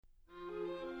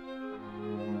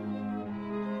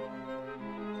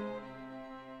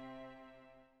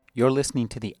You're listening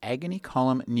to the Agony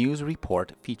Column News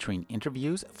Report featuring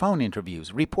interviews, phone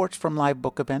interviews, reports from live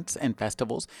book events and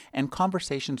festivals, and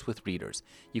conversations with readers.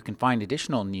 You can find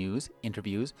additional news,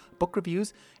 interviews, book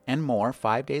reviews, and more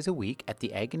 5 days a week at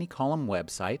the Agony Column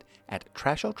website at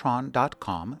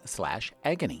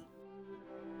trashotron.com/agony.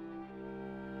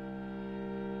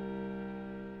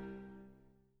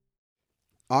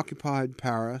 Occupied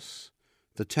Paris,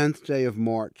 the 10th day of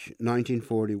March,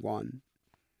 1941.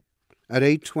 At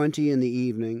 8:20 in the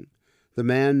evening, the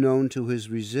man known to his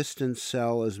resistance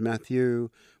cell as Mathieu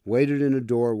waited in a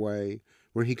doorway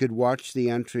where he could watch the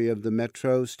entry of the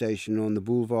métro station on the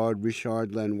boulevard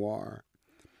Richard Lenoir.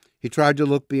 He tried to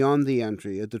look beyond the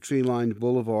entry at the tree-lined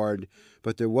boulevard,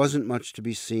 but there wasn't much to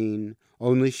be seen,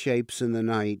 only shapes in the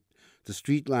night. The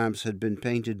street lamps had been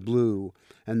painted blue,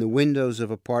 and the windows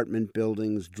of apartment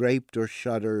buildings draped or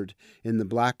shuttered in the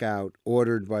blackout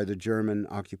ordered by the German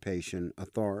occupation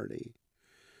authority.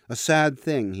 A sad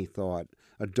thing, he thought,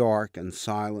 a dark and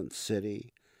silent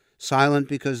city. Silent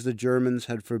because the Germans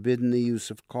had forbidden the use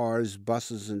of cars,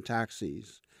 buses, and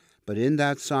taxis. But in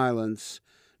that silence,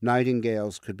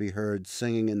 nightingales could be heard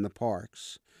singing in the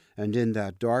parks, and in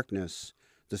that darkness,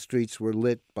 the streets were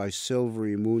lit by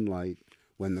silvery moonlight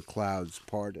when the clouds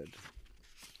parted.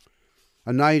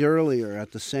 A night earlier,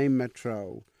 at the same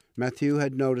metro, Mathieu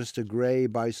had noticed a gray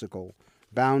bicycle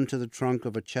bound to the trunk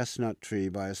of a chestnut tree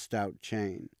by a stout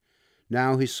chain.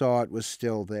 Now he saw it was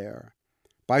still there.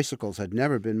 Bicycles had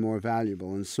never been more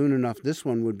valuable, and soon enough this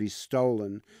one would be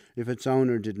stolen if its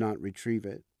owner did not retrieve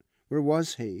it. Where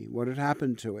was he? What had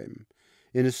happened to him?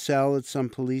 In a cell at some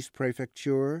police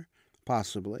prefecture?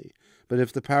 Possibly. But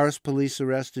if the Paris police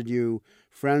arrested you,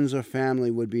 friends or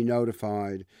family would be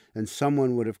notified, and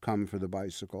someone would have come for the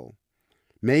bicycle.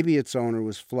 Maybe its owner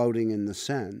was floating in the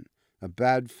Seine. A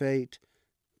bad fate,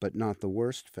 but not the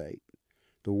worst fate.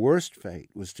 The worst fate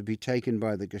was to be taken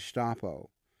by the Gestapo.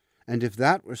 And if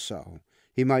that were so,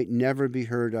 he might never be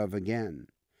heard of again.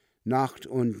 Nacht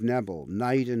und Nebel,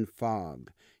 night and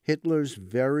fog, Hitler's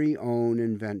very own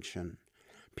invention.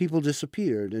 People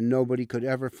disappeared, and nobody could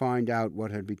ever find out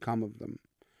what had become of them.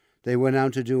 They went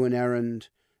out to do an errand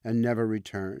and never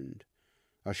returned.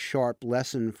 A sharp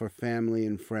lesson for family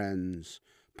and friends,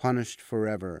 punished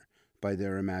forever by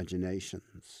their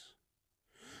imaginations.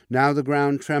 Now the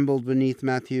ground trembled beneath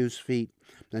Mathieu's feet,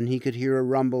 and he could hear a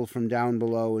rumble from down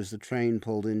below as the train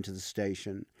pulled into the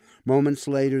station. Moments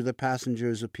later the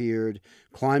passengers appeared,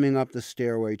 climbing up the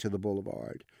stairway to the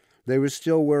boulevard. They were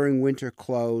still wearing winter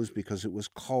clothes because it was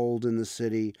cold in the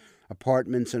city,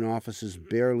 apartments and offices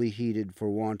barely heated for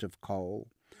want of coal.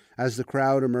 As the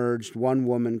crowd emerged, one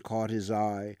woman caught his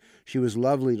eye. She was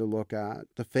lovely to look at,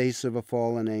 the face of a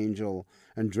fallen angel,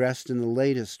 and dressed in the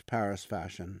latest Paris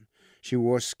fashion. She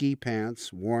wore ski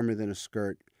pants, warmer than a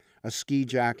skirt, a ski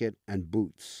jacket, and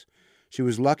boots. She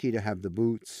was lucky to have the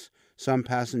boots. Some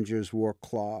passengers wore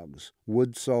clogs,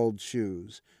 wood-soled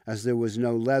shoes, as there was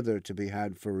no leather to be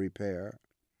had for repair.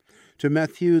 To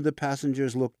Mathieu, the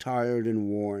passengers looked tired and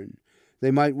worn. They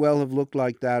might well have looked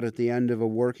like that at the end of a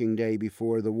working day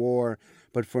before the war,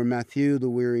 but for Mathieu the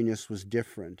weariness was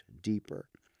different, deeper.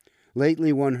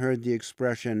 Lately one heard the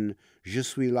expression, je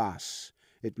suis las.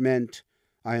 It meant,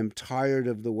 I am tired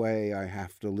of the way I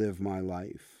have to live my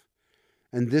life.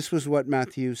 And this was what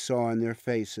Mathieu saw in their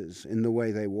faces, in the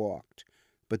way they walked.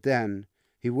 But then,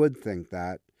 he would think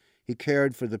that. He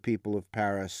cared for the people of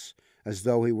Paris, as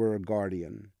though he were a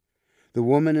guardian. The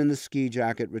woman in the ski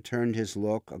jacket returned his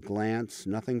look, a glance,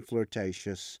 nothing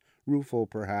flirtatious, rueful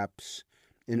perhaps,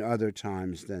 in other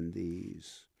times than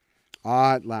these.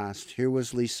 Ah, at last, here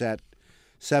was Lisette,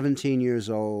 17 years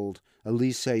old, a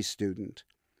lycée student.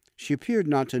 She appeared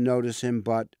not to notice him,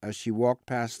 but as she walked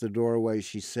past the doorway,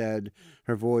 she said,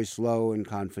 her voice low and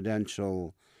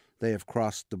confidential, "They have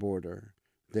crossed the border.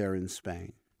 They're in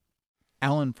Spain."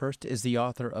 Alan Furst is the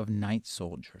author of Night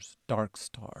Soldiers, Dark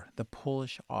Star, The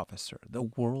Polish Officer, The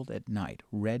World at Night,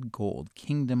 Red Gold,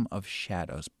 Kingdom of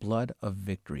Shadows, Blood of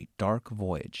Victory, Dark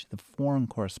Voyage, The Foreign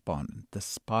Correspondent, The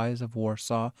Spies of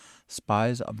Warsaw,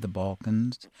 Spies of the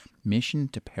Balkans, Mission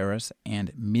to Paris,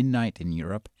 and Midnight in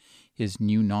Europe. His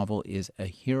new novel is A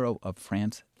Hero of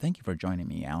France. Thank you for joining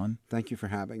me, Alan. Thank you for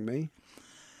having me.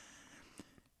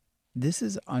 This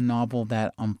is a novel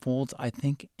that unfolds, I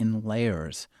think, in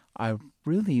layers. I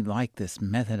really like this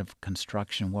method of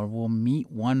construction where we'll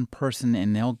meet one person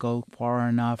and they'll go far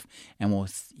enough and we'll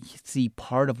see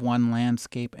part of one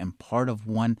landscape and part of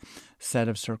one set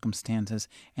of circumstances.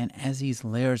 And as these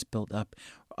layers build up,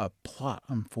 a plot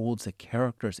unfolds, the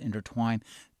characters intertwine.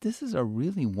 This is a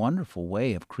really wonderful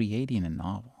way of creating a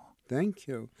novel. Thank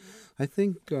you. I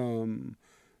think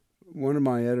one of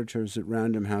my editors at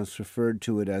Random House referred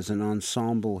to it as an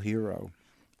ensemble hero.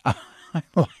 I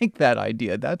like that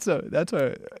idea. That's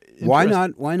a Why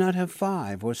not have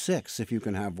 5 or 6 if you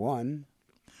can have one?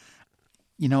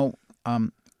 You know,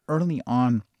 early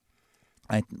on,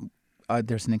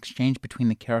 there's an exchange between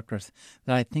the characters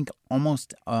that I think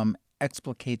almost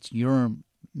explicates your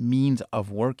means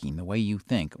of working, the way you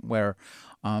think, where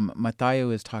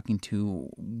Matthew is talking to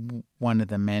one of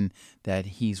the men that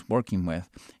he's working with,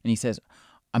 and he says,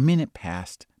 "A minute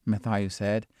passed," Matthew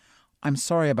said. "I'm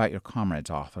sorry about your comrades,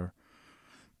 Arthur.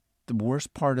 The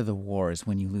worst part of the war is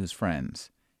when you lose friends."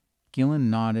 Gillen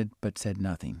nodded but said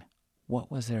nothing. What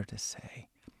was there to say?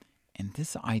 And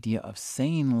this idea of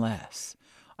saying less,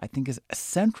 I think, is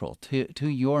central to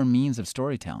your means of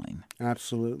storytelling.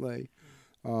 Absolutely.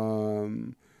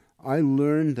 I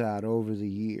learned that over the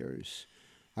years.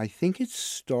 I think it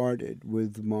started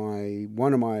with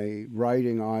one of my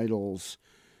writing idols,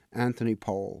 Anthony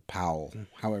Powell,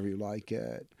 however you like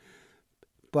it.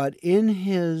 But in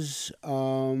his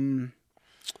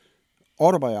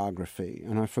autobiography,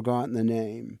 and I've forgotten the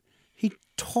name, he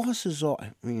tosses off.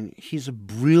 I mean, he's a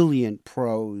brilliant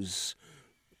prose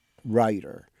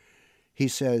writer. He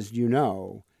says, in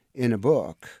a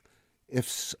book,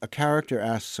 if a character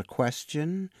asks a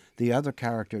question, the other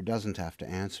character doesn't have to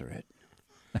answer it.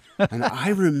 And I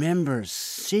remember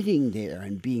sitting there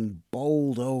and being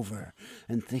bowled over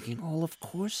and thinking, oh, of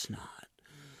course not.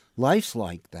 Life's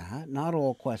like that. Not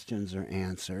all questions are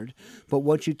answered. But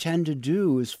what you tend to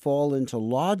do is fall into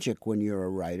logic when you're a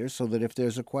writer, so that if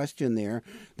there's a question there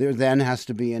then has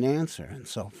to be an answer, and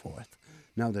so forth.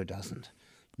 No, there doesn't.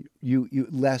 You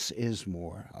less is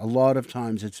more. A lot of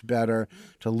times it's better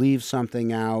to leave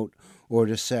something out, or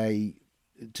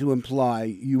to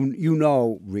imply,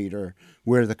 reader,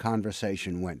 where the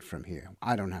conversation went from here.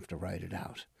 I don't have to write it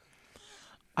out.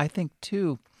 I think,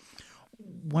 too,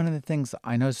 one of the things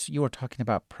I noticed, you were talking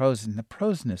about prose, and the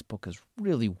prose in this book is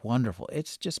really wonderful.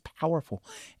 It's just powerful.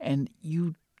 And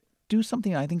you do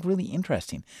something I think really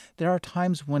interesting. There are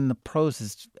times when the prose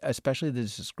is, especially the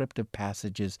descriptive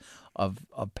passages of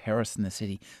Paris and the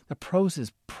city, the prose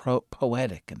is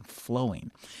poetic and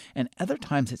flowing. And other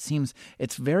times it seems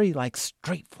it's very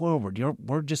straightforward.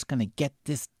 We're just going to get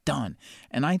this done.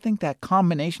 And I think that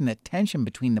combination, that tension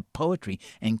between the poetry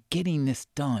and getting this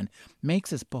done,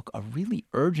 makes this book a really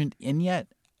urgent and yet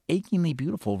achingly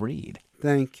beautiful read.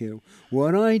 Thank you.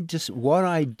 What I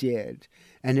did,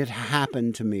 and it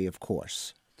happened to me, of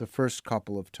course, the first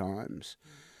couple of times,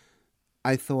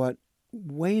 I thought,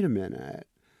 wait a minute.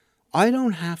 I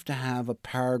don't have to have a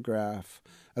paragraph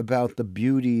about the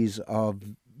beauties of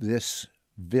this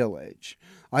village.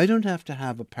 I don't have to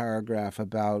have a paragraph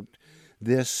about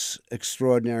this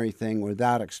extraordinary thing or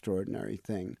that extraordinary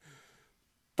thing.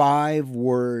 5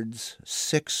 words,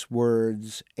 6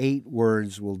 words, 8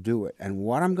 words will do it. And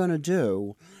what I'm going to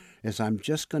do is I'm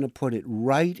just going to put it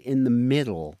right in the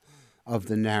middle of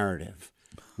the narrative,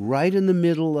 right in the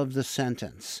middle of the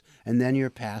sentence, and then you're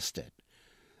past it.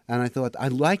 And I thought, I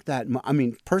like that. I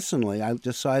mean, personally, I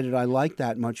decided I like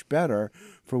that much better.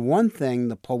 For one thing,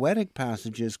 the poetic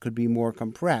passages could be more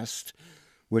compressed,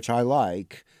 which I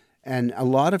like. And a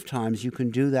lot of times you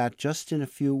can do that just in a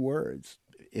few words,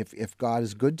 if God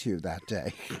is good to you that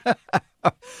day.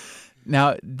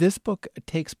 Now, this book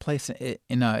takes place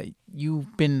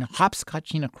you've been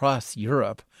hopscotching across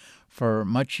Europe for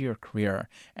much of your career,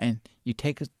 and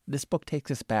this book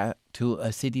takes us back to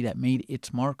a city that made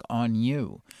its mark on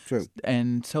you. True.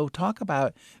 And so talk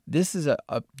about, this is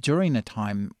during a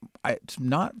time, it's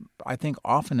not, I think,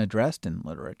 often addressed in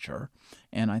literature,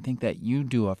 and I think that you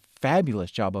do a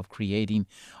fabulous job of creating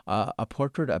a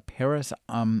portrait of Paris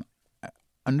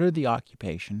under the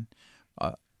occupation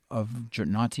of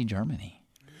Nazi Germany.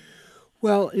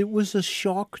 Well, it was a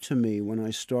shock to me when I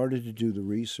started to do the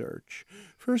research.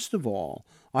 First of all,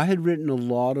 I had written a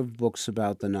lot of books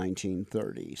about the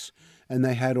 1930s, and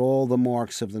they had all the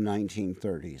marks of the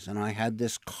 1930s. And I had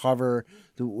this cover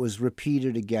that was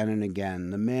repeated again and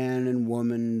again. The man and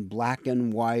woman, black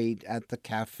and white, at the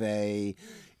cafe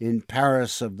in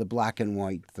Paris of the black and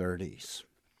white 30s.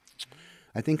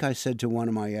 I think I said to one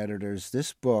of my editors,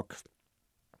 this book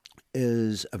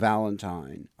is a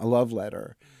Valentine, a love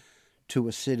letter to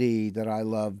a city that I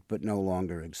loved but no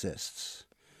longer exists.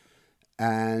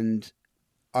 And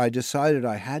I decided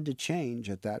I had to change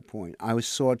at that point. I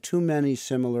saw too many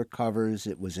similar covers.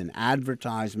 It was in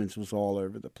advertisements, it was all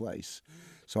over the place.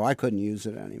 So I couldn't use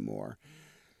it anymore.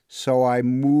 So I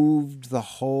moved the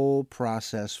whole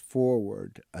process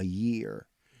forward a year,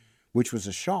 which was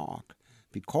a shock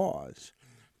because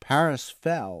Paris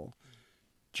fell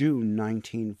June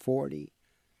 1940.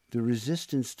 the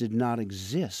resistance did not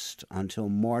exist until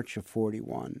March of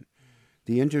 41.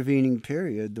 The intervening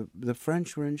period, the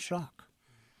French were in shock.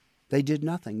 They did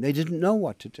nothing. They didn't know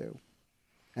what to do.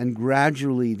 And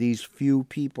gradually these few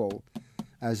people,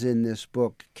 as in this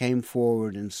book, came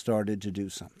forward and started to do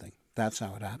something. That's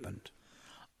how it happened.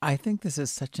 I think this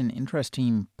is such an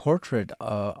interesting portrait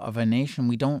of a nation.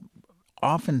 We don't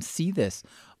often see this,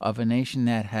 of a nation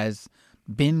that has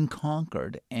been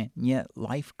conquered, and yet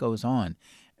life goes on.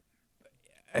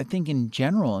 I think in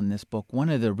general in this book, one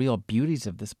of the real beauties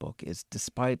of this book is,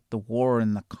 despite the war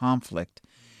and the conflict,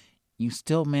 you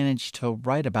still manage to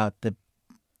write about the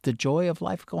joy of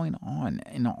life going on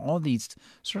in all these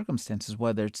circumstances,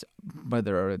 whether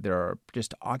they're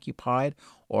just occupied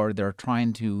or they're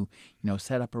trying to,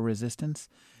 set up a resistance.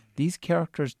 These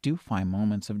characters do find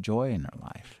moments of joy in their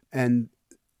life. And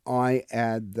I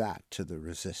add that to the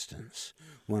resistance.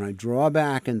 When I draw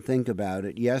back and think about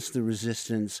it, yes, the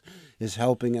resistance is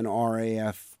helping an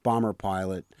RAF bomber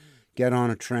pilot get on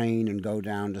a train and go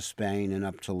down to Spain and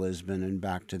up to Lisbon and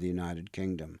back to the United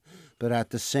Kingdom. But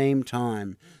at the same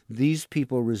time, these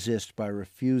people resist by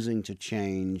refusing to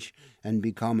change and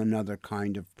become another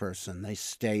kind of person. They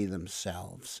stay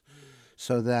themselves,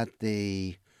 so that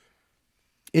the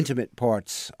intimate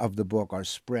parts of the book are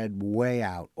spread way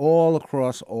out, all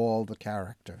across all the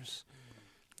characters.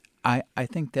 I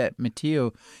think that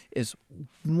Matteo is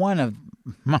one of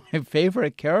my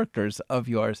favorite characters of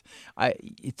yours.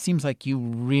 It seems like you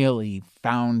really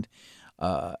found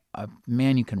a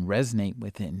man you can resonate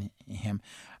with in him.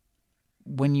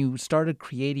 When you started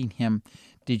creating him,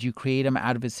 did you create him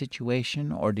out of his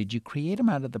situation, or did you create him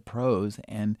out of the prose?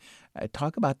 And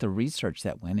talk about the research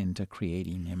that went into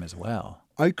creating him as well.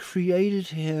 I created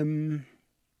him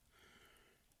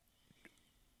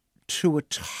to a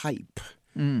type.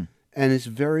 And it's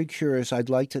very curious. I'd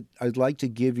like to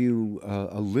give you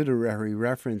a literary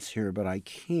reference here, but I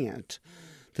can't.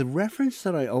 The reference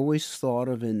that I always thought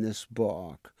of in this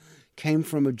book came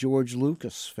from a George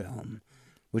Lucas film,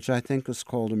 which I think was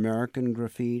called American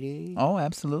Graffiti. Oh,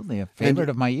 absolutely. A favorite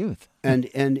of my youth. And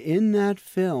in that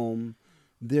film,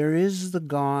 there is the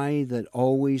guy that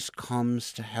always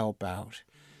comes to help out.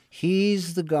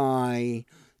 He's the guy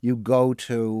you go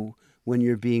to when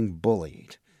you're being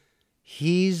bullied.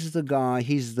 He's the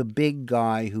big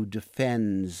guy who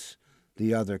defends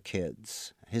the other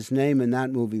kids. His name in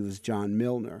that movie was John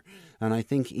Milner, and I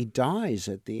think he dies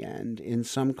at the end in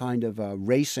some kind of a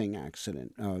racing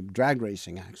accident, drag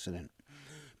racing accident.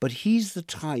 But he's the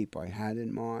type I had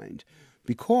in mind,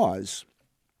 because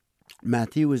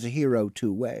Matthew is a hero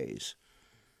two ways.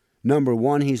 Number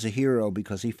one, he's a hero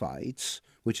because he fights,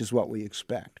 which is what we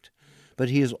expect. But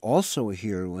he is also a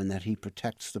hero in that he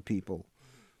protects the people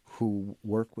who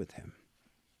work with him,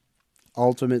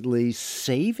 ultimately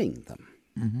saving them.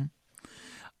 Mm-hmm.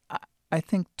 I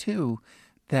think, too,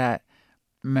 that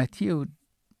Matthew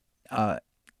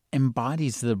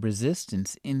embodies the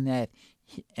resistance in that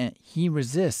he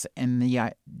resists, and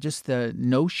just the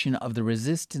notion of the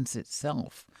resistance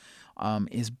itself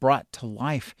is brought to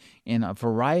life in a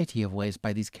variety of ways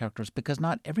by these characters, because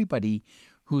not everybody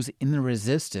who's in the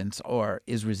resistance or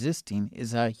is resisting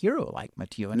is a hero like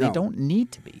Matthew, and they don't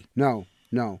need to be. No,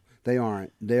 they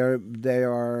aren't. They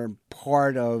are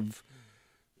part of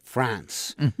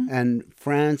France, and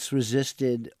France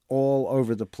resisted all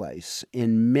over the place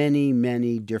in many,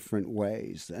 many different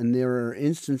ways. And there are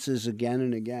instances again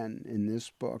and again in this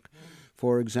book.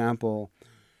 For example,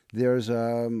 there's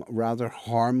a rather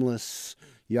harmless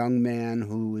young man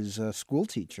who is a school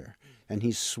teacher, and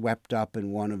he's swept up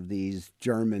in one of these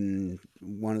German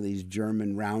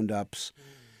roundups,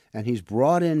 and he's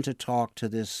brought in to talk to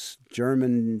this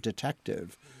German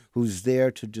detective who's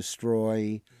there to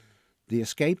destroy the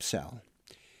escape cell.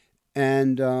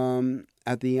 And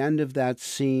at the end of that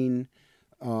scene,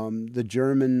 the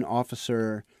German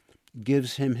officer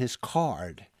gives him his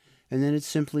card, and then it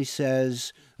simply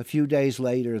says, a few days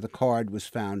later, the card was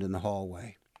found in the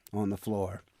hallway on the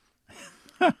floor.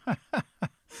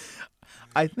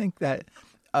 I think that,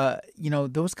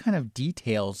 those kind of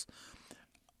details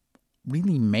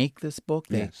really make this book.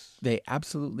 Yes. They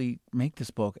absolutely make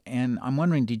this book. And I'm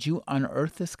wondering, did you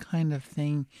unearth this kind of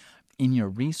thing in your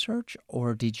research,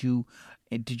 or did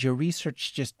your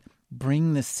research just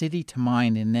bring the city to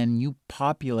mind, and then you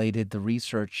populated the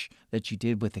research that you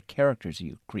did with the characters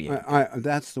you created?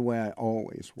 That's the way I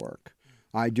always work.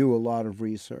 I do a lot of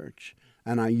research,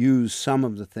 and I use some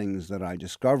of the things that I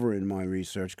discover in my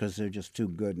research because they're just too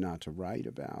good not to write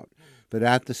about. But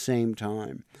at the same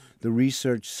time, the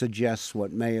research suggests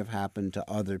what may have happened to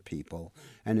other people,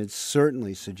 and it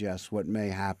certainly suggests what may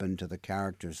happen to the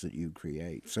characters that you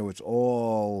create. So it's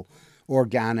all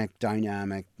organic,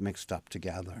 dynamic, mixed up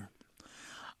together.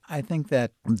 I think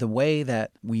that the way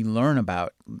that we learn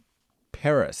about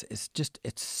Paris is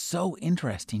it's so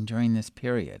interesting during this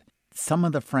period. Some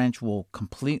of the French will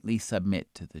completely submit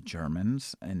to the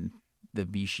Germans and the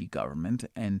Vichy government,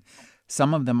 and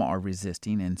some of them are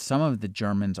resisting, and some of the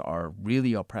Germans are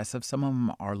really oppressive. Some of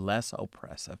them are less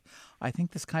oppressive. I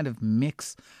think this kind of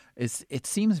mix it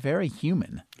seems very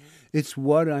human. It's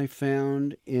what I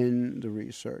found in the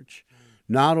research.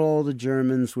 Not all the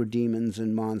Germans were demons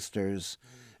and monsters,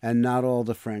 and not all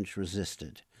the French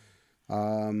resisted.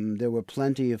 There were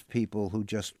plenty of people who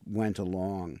just went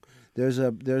along. There's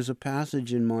a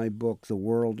passage in my book, The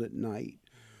World at Night,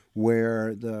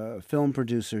 where the film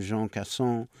producer Jean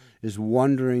Casson is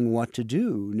wondering what to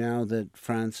do now that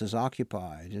France is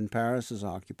occupied and Paris is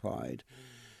occupied.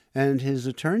 And his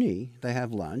attorney, they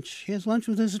have lunch. He has lunch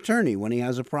with his attorney when he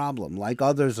has a problem, like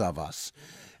others of us.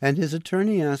 And his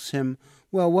attorney asks him,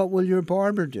 well, what will your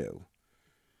barber do?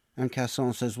 And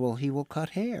Casson says, well, he will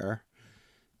cut hair.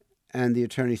 And the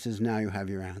attorney says, now you have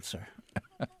your answer.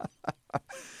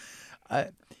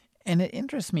 And it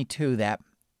interests me, too, that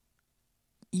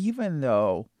even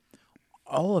though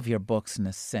all of your books, in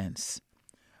a sense,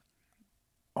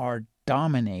 are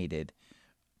dominated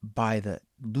by the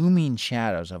looming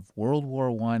shadows of World War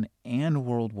I and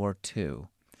World War II,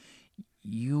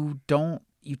 you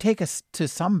take us to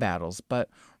some battles, but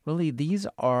really these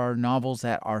are novels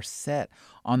that are set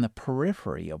on the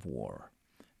periphery of war,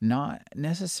 not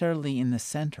necessarily in the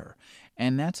center.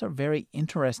 And that's a very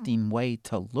interesting way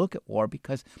to look at war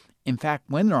because, in fact,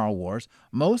 when there are wars,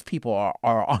 most people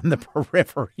are on the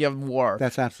periphery of war.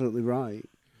 That's absolutely right.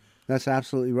 That's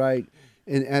absolutely right.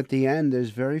 And at the end, there's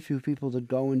very few people that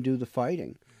go and do the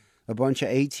fighting. A bunch of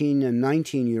 18 and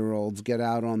 19-year-olds get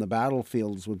out on the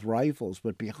battlefields with rifles,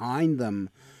 but behind them,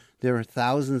 there are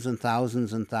thousands and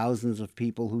thousands and thousands of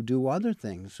people who do other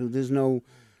things. So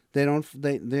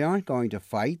they aren't going to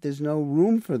fight. There's no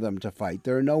room for them to fight.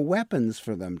 There are no weapons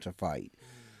for them to fight.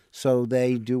 So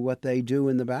they do what they do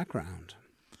in the background.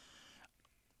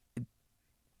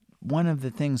 One of the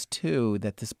things, too,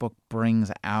 that this book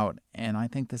brings out, and I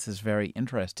think this is very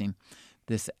interesting,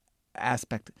 this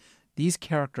aspect, these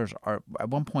characters are, at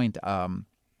one point,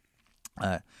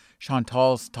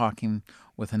 Chantal's talking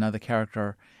with another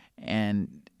character,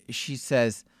 and she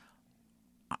says,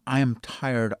 I am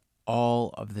tired all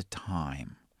of the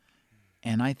time.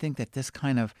 And I think that this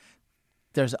kind of,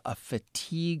 there's a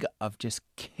fatigue of just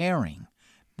caring.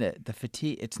 The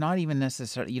fatigue, it's not even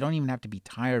necessarily, you don't even have to be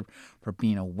tired for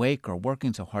being awake or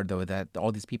working so hard, though, that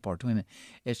all these people are doing it.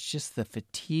 It's just the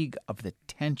fatigue of the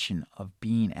tension of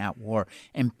being at war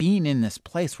and being in this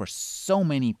place where so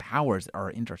many powers are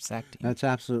intersecting. That's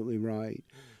absolutely right.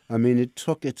 I mean, it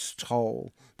took its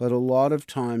toll, but a lot of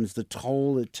times the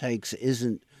toll it takes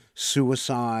isn't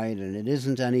suicide and it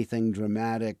isn't anything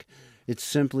dramatic. It's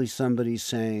simply somebody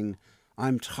saying,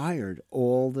 I'm tired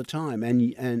all the time. And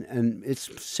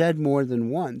it's said more than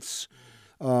once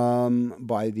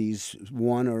by these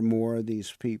one or more of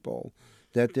these people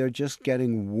that they're just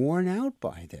getting worn out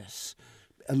by this.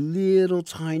 A little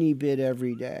tiny bit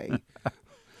every day.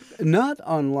 Not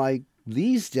unlike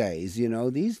these days,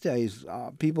 these days,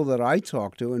 people that I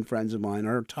talk to and friends of mine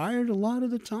are tired a lot of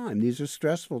the time. These are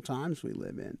stressful times we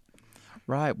live in.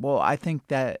 Right. Well, I think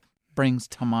that brings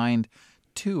to mind,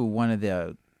 too, one of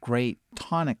the great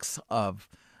tonics of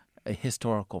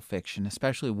historical fiction,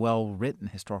 especially well-written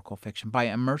historical fiction. By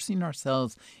immersing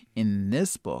ourselves in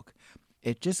this book,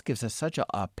 it just gives us such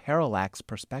a parallax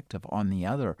perspective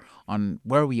on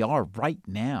where we are right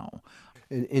now.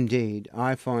 Indeed.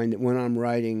 I find that when I'm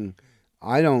writing,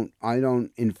 I don't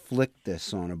inflict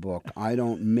this on a book. I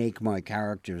don't make my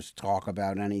characters talk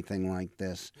about anything like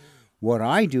this. What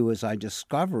I do is I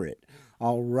discover it.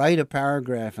 I'll write a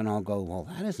paragraph and I'll go, well,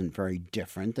 that isn't very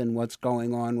different than what's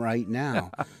going on right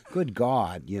now. Good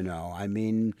God, I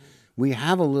mean, we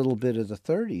have a little bit of the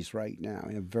 30s right now.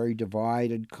 We have a very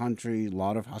divided country, a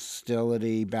lot of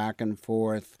hostility back and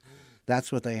forth.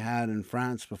 That's what they had in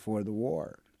France before the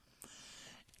war.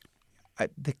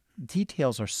 The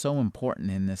details are so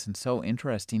important in this and so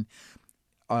interesting.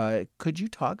 Could you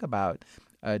talk about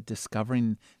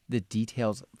discovering the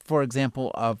details, for example,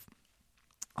 of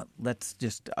let's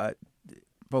just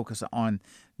focus on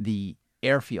the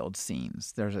airfield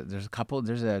scenes. There's a couple.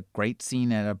 There's a great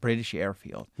scene at a British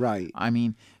airfield. Right. I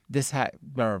mean, there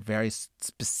are very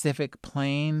specific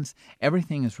planes.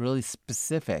 Everything is really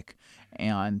specific,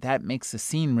 and that makes the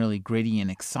scene really gritty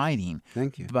and exciting.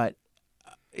 Thank you. But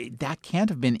that can't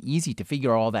have been easy to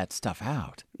figure all that stuff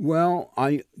out. Well,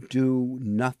 I do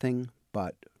nothing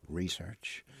but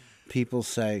research. People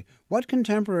say, "What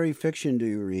contemporary fiction do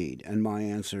you read?" And my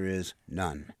answer is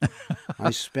none.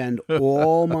 I spend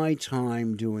all my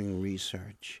time doing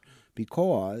research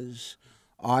because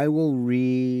I will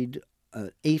read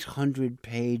an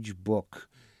 800-page book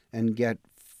and get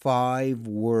 5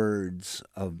 words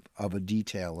of a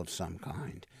detail of some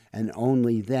kind, and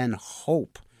only then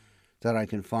hope that I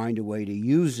can find a way to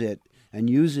use it and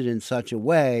use it in such a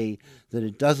way that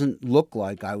it doesn't look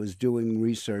like I was doing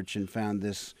research and found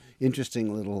this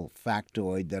interesting little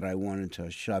factoid that I wanted to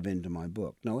shove into my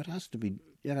book. No, it has to be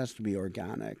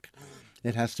organic.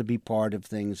 It has to be part of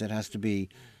things. It has to be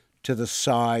to the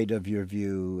side of your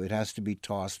view. It has to be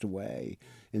tossed away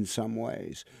in some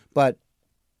ways. But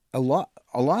a lot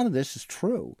of this is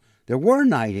true. There were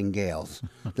nightingales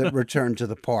that returned to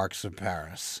the parks of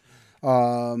Paris.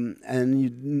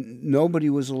 And nobody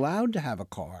was allowed to have a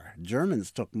car.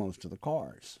 Germans took most of the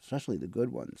cars, especially the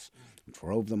good ones,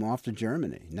 drove them off to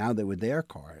Germany. Now they were their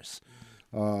cars.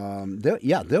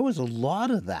 There was a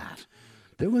lot of that.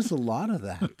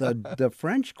 The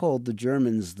French called the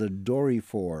Germans the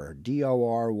Doryphores,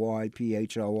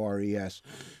 Doryphores,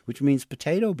 which means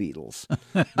potato beetles,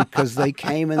 because they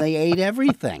came and they ate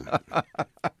everything.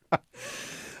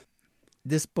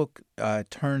 This book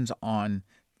turns on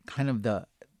kind of the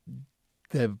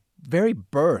very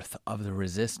birth of the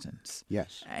resistance.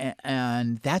 Yes.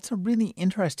 And that's a really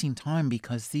interesting time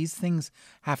because these things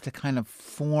have to kind of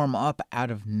form up out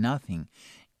of nothing.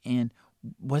 And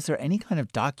was there any kind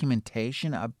of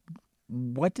documentation of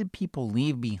what did people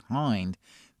leave behind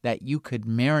that you could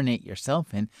marinate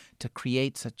yourself in to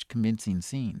create such convincing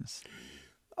scenes?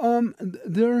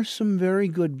 There are some very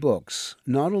good books,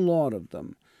 not a lot of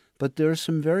them, but there are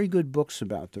some very good books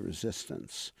about the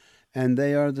resistance. And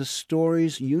they are the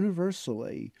stories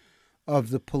universally of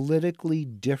the politically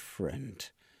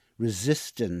different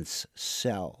resistance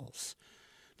cells.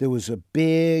 There was a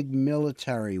big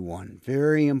military one,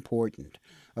 very important,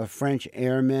 of French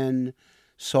airmen,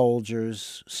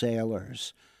 soldiers,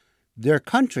 sailors. Their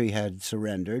country had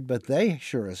surrendered, but they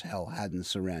sure as hell hadn't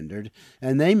surrendered,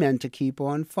 and they meant to keep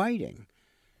on fighting.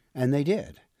 And they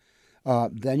did.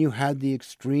 Then you had the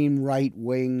extreme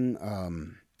right-wing,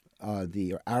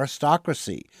 the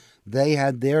aristocracy. They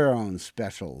had their own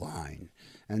special line,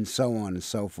 and so on and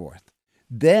so forth.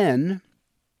 Then,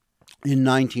 in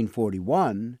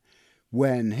 1941,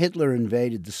 when Hitler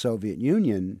invaded the Soviet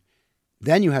Union,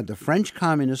 then you had the French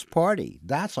Communist Party.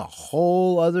 That's a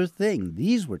whole other thing.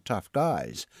 These were tough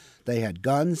guys. They had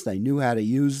guns. They knew how to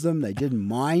use them. They didn't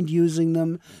mind using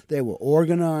them. They were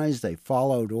organized. They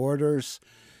followed orders.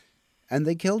 And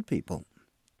they killed people.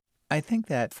 I think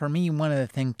that for me, one of the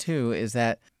things, too, is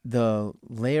that the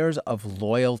layers of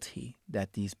loyalty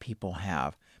that these people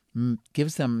have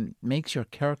makes your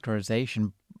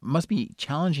characterization, must be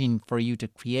challenging for you to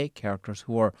create characters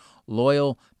who are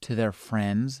loyal to their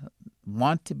friends,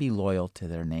 want to be loyal to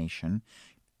their nation,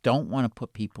 don't want to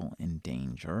put people in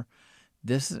danger.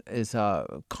 This is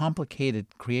a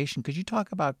complicated creation. Could you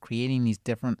talk about creating these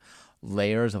different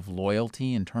layers of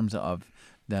loyalty in terms of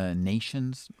the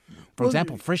nations? For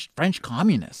example, French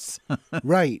communists.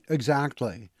 Right,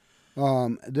 exactly.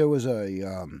 There was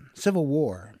a civil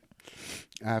war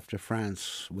after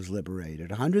France was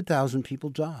liberated. 100,000 people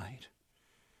died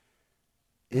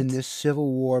in this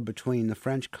civil war between the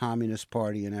French Communist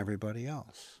Party and everybody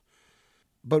else.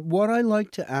 But what I like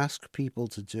to ask people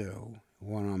to do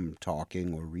when I'm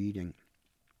talking or reading,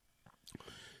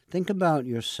 think about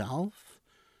yourself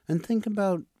and think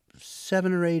about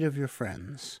 7 or 8 of your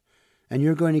friends, and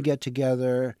you're going to get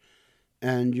together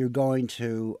and you're going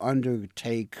to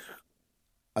undertake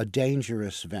a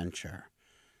dangerous venture.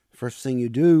 First thing you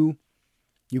do,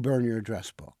 you burn your address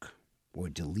book, or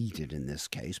delete it in this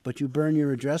case, but you burn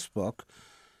your address book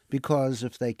because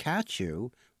if they catch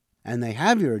you and they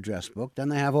have your address book, then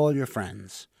they have all your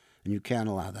friends, and you can't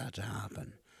allow that to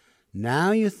happen.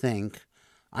 Now you think,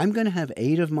 I'm going to have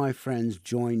 8 of my friends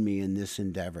join me in this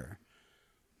endeavor.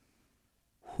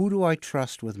 Who do I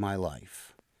trust with my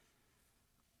life?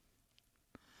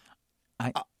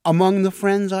 Among the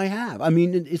friends I have. I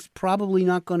mean, it's probably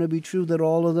not going to be true that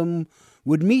all of them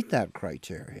would meet that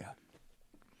criteria.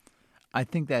 I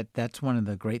think that that's one of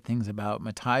the great things about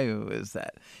Mathieu is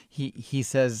that he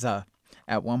says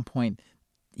at one point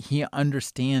he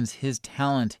understands his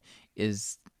talent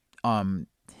is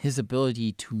his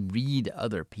ability to read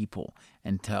other people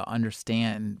and to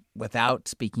understand without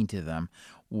speaking to them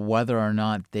whether or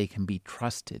not they can be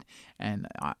trusted. And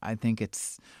I think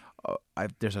it's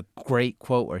there's a great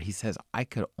quote where he says, "I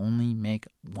could only make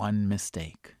one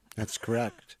mistake." That's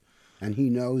correct, and he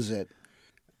knows it.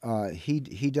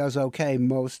 He does okay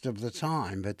most of the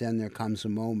time, but then there comes a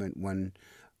moment when,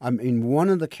 one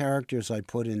of the characters I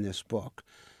put in this book,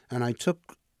 and I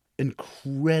took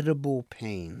incredible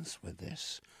pains with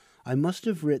this. I must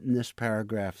have written this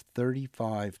paragraph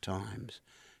 35 times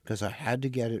because I had to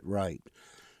get it right.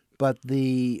 But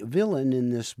the villain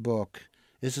in this book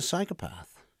is a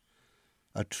psychopath,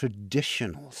 a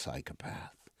traditional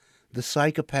psychopath, the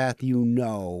psychopath you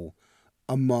know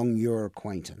among your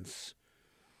acquaintance.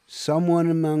 Someone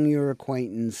among your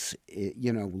acquaintance,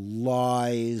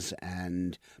 lies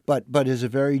but is a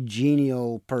very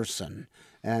genial person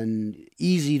and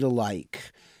easy to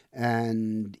like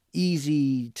and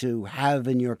easy to have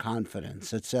in your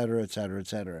confidence, etc., etc.,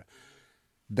 etc.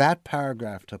 That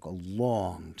paragraph took a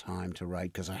long time to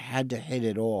write because I had to hit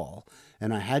it all,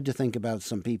 and I had to think about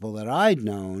some people that I'd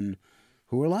known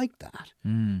who were like that.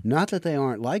 Not that they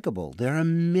aren't likable; they're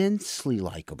immensely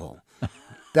likable.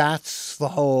 That's the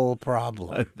whole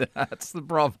problem. That's the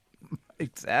problem.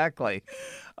 Exactly.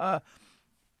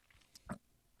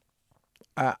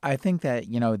 I think that,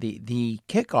 the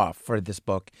kickoff for this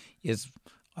book is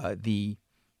the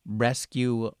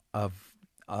rescue of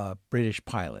a British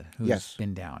pilot who's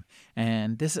been down.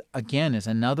 And this, again, is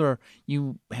another,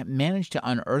 you have managed to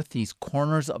unearth these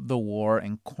corners of the war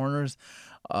and corners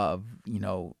of,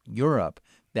 Europe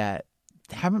that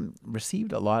haven't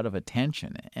received a lot of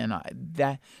attention. And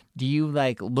do you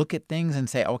look at things and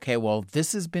say, okay, well,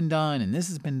 this has been done and this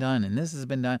has been done and this has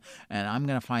been done and I'm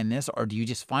going to find this? Or do you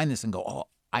just find this and go, oh,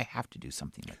 I have to do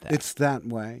something with that? It's that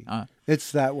way.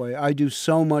 It's that way. I do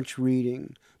so much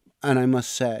reading, and I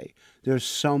must say, there's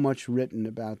so much written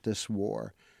about this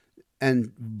war,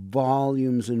 and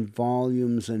volumes and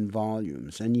volumes and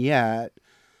volumes. And yet,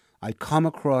 I come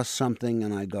across something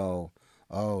and I go,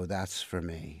 oh, that's for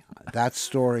me. That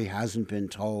story hasn't been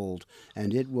told,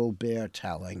 and it will bear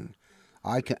telling.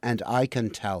 I can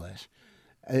tell it.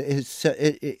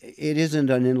 It isn't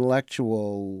an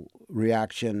intellectual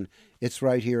reaction. It's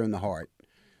right here in the heart,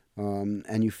 and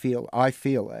I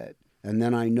feel it, and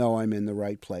then I know I'm in the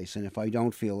right place. And if I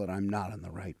don't feel it, I'm not in the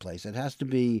right place. It has to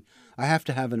be. I have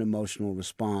to have an emotional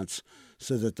response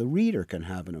so that the reader can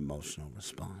have an emotional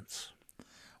response.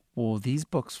 Well, these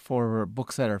books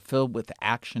that are filled with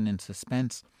action and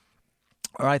suspense,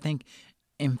 or I think,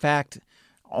 in fact,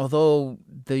 although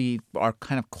they are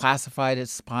kind of classified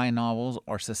as spy novels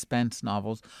or suspense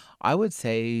novels, I would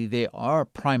say they are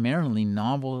primarily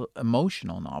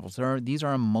emotional novels. These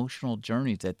are emotional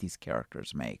journeys that these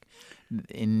characters make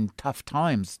in tough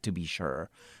times, to be sure.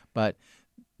 But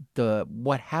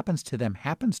what happens to them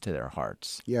happens to their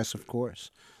hearts. Yes, of course.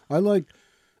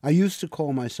 I used to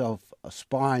call myself a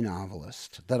spy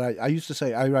novelist. I used to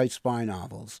say I write spy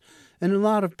novels. And a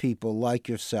lot of people like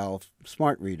yourself,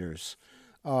 smart readers,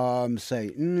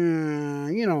 say, nah,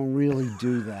 you don't really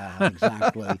do that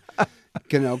exactly,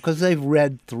 because they've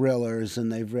read thrillers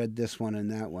and they've read this one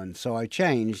and that one. So I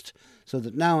changed so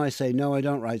that now I say, no, I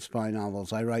don't write spy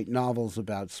novels. I write novels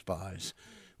about spies,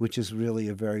 which is really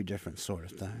a very different sort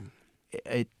of thing.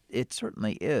 It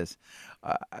certainly is.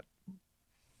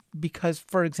 Because,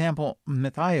 for example,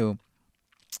 Matthew,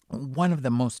 one of the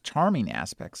most charming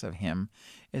aspects of him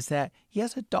is that he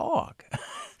has a dog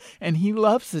and he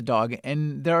loves the dog.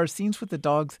 And there are scenes with the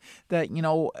dogs that,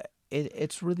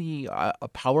 it's really a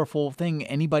powerful thing.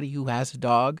 Anybody who has a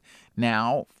dog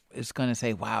now is going to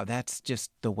say, wow, that's just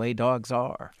the way dogs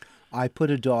are. I put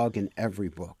a dog in every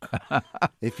book.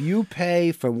 If you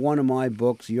pay for one of my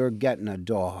books, you're getting a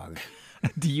dog.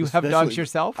 Do you have dogs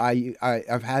yourself?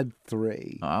 I've had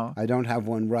 3. Oh. I don't have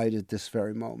one right at this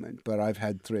very moment, but I've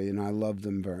had 3, and I love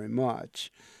them very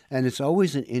much. And it's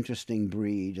always an interesting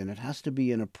breed, and it has to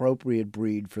be an appropriate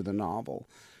breed for the novel.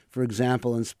 For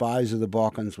example, in Spies of the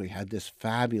Balkans, we had this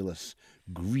fabulous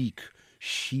Greek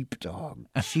sheep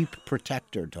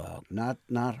protector dog,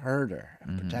 not herder,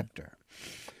 protector.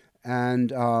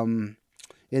 And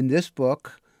in this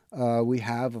book, we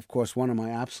have, of course, one of my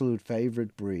absolute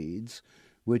favorite breeds,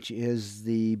 which is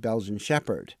the Belgian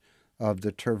Shepherd of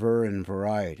the Tervuren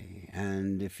variety.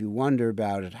 And if you wonder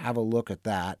about it, have a look at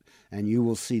that, and you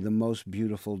will see the most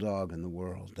beautiful dog in the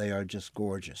world. They are just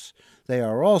gorgeous. They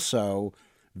are also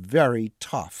very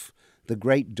tough. The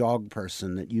great dog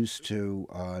person that used to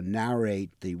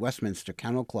narrate the Westminster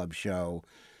Kennel Club show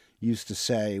used to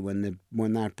say, when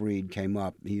that breed came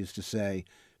up, he used to say,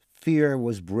 fear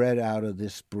was bred out of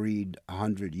this breed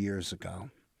 100 years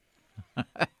ago.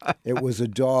 It was a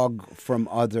dog from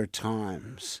other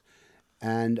times.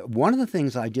 And one of the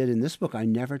things I did in this book I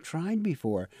never tried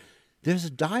before, there's a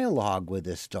dialogue with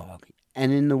this dog.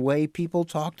 And in the way people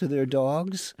talk to their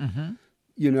dogs, I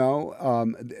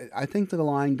think the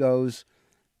line goes,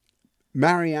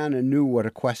 Mariana knew what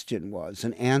a question was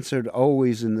and answered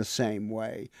always in the same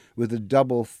way, with a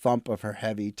double thump of her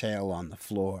heavy tail on the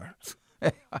floor.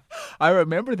 I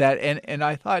remember that, and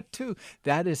I thought, too,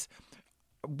 that is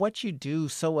what you do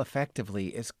so effectively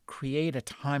is create a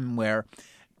time where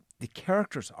the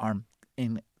characters are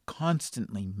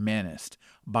constantly menaced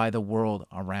by the world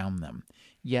around them,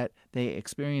 yet they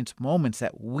experience moments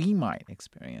that we might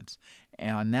experience,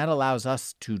 and that allows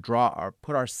us to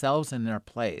put ourselves in their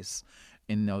place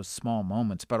in those small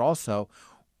moments. But also,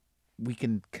 we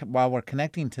can, while we're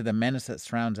connecting to the menace that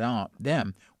surrounds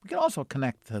them, we can also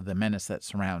connect to the menace that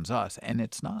surrounds us, and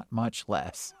it's not much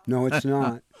less. No, it's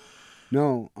not.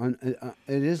 No, it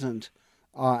isn't.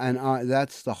 And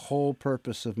that's the whole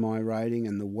purpose of my writing,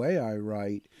 and the way I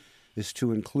write is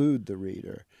to include the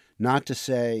reader, not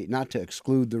to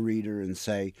exclude the reader and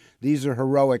say, these are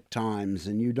heroic times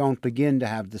and you don't begin to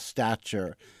have the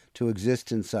stature to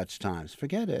exist in such times.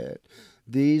 Forget it.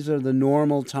 These are the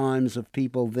normal times of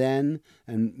people then,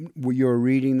 and you're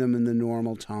reading them in the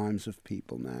normal times of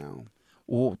people now.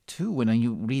 Well, too, when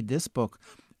you read this book,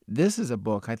 this is a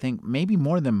book, I think, maybe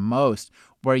more than most,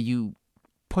 where you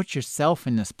put yourself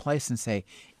in this place and say,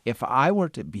 if I were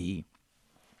to be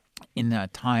in a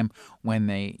time when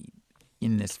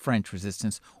in this French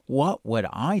resistance, what would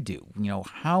I do?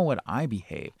 How would I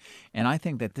behave? And I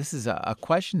think that this is a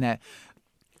question that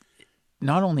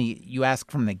not only you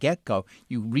ask from the get-go,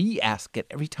 you re-ask it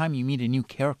every time you meet a new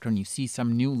character and you see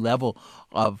some new level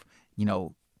of,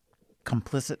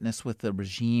 complicitness with the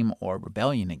regime or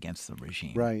rebellion against the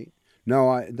regime. Right.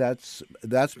 No, that's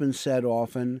been said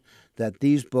often, that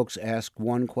these books ask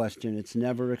one question. It's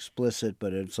never explicit,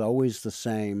 but it's always the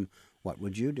same. What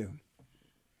would you do?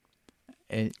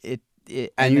 You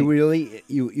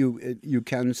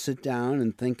can sit down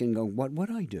and think and go, what would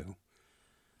I do?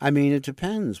 I mean, it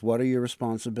depends. What are your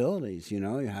responsibilities? You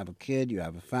have a kid, you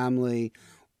have a family,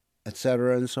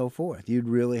 etc., and so forth. You'd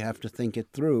really have to think it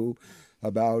through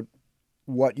about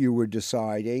what you were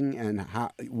deciding and how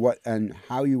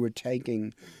you were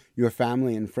taking your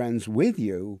family and friends with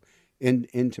you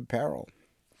into peril.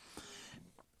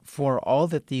 For all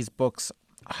that these books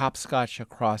hopscotch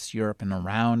across Europe and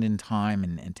around in time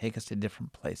and take us to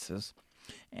different places,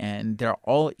 and they're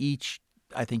all each,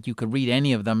 I think you could read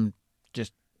any of them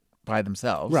just by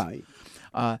themselves. Right.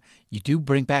 You do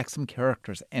bring back some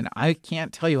characters, and I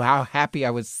can't tell you how happy I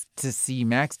was to see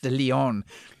Max de Lyon,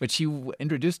 which you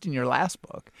introduced in your last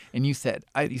book, and you said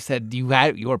you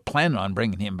were planning on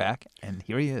bringing him back, and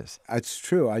here he is. It's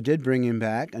true. I did bring him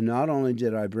back, and not only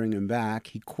did I bring him back,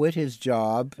 he quit his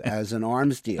job as an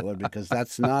arms dealer because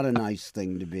that's not a nice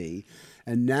thing to be,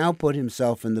 and now put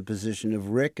himself in the position of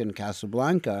Rick in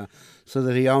Casablanca, so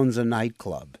that he owns a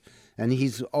nightclub, and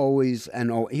he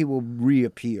will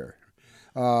reappear.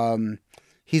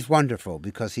 He's wonderful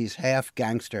because he's half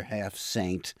gangster, half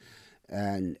saint,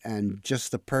 and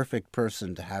just the perfect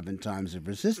person to have in times of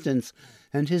resistance.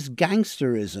 And his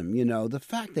gangsterism, the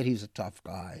fact that he's a tough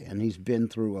guy and he's been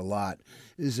through a lot,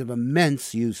 is of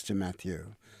immense use to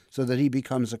Mathieu, so that he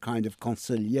becomes a kind of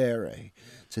consigliere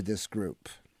to this group.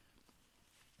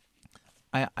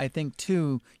 I think,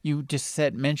 too, you just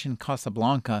mentioned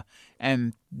Casablanca,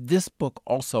 and this book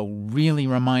also really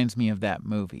reminds me of that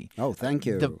movie. Oh, thank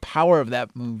you. The power of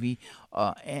that movie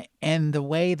and the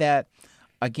way that,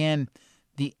 again,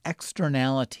 the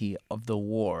externality of the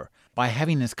war, by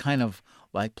having this kind of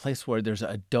like place where there's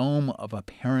a dome of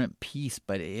apparent peace,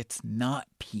 but it's not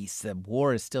peace. The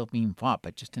war is still being fought,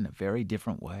 but just in a very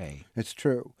different way. It's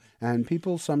true. And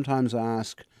people sometimes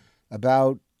ask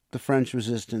about the French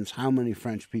resistance, how many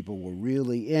French people were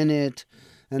really in it.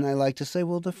 And I like to say,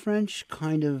 well, the French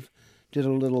kind of did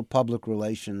a little public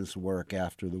relations work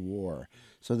after the war,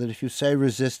 so that if you say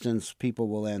resistance, people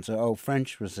will answer, oh,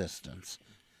 French resistance.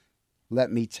 Let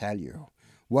me tell you,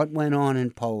 what went on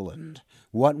in Poland,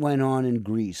 what went on in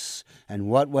Greece, and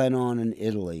what went on in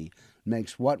Italy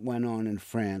makes what went on in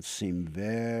France seem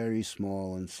very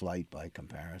small and slight by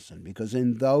comparison, because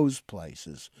in those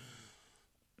places,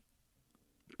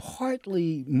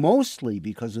 mostly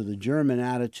because of the German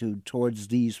attitude towards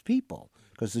these people,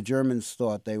 because the Germans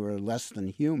thought they were less than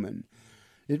human,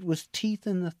 it was teeth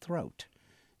in the throat.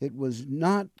 It was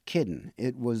not kidding.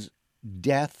 It was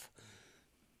death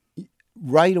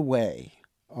right away.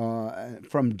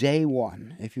 from day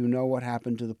one. If you know what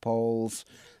happened to the Poles,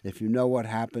 if you know what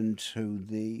happened to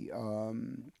the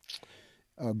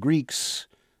Greeks,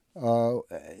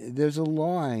 there's a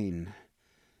line.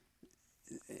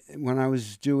 When I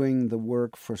was doing the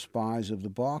work for Spies of the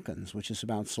Balkans, which is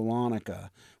about Salonika,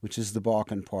 which is the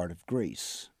Balkan part of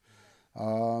Greece,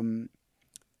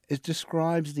 it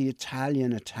describes the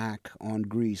Italian attack on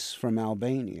Greece from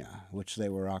Albania, which they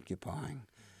were occupying.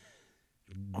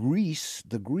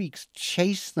 The Greeks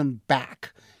chased them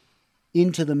back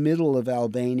into the middle of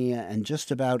Albania and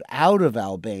just about out of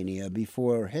Albania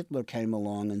before Hitler came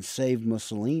along and saved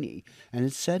Mussolini. And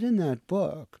it said in that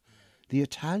book, the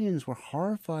Italians were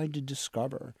horrified to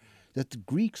discover that the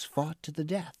Greeks fought to the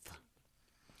death.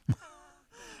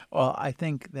 Well, I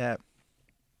think that,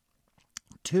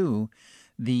 too,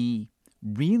 the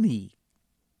really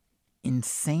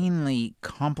insanely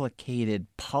complicated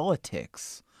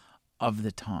politics of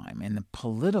the time and the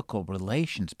political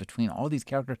relations between all these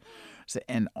characters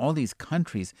and all these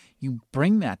countries, you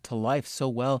bring that to life so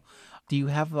well. Do you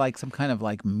have like some kind of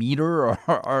like meter or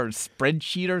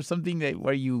spreadsheet or something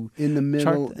where you in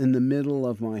the middle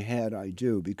of my head? I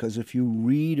do, because if you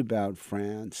read about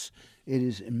France, it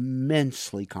is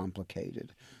immensely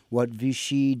complicated. What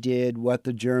Vichy did, what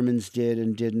the Germans did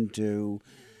and didn't do,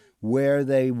 where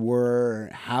they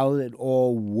were, how it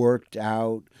all worked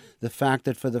out. The fact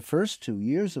that for the first 2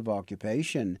 years of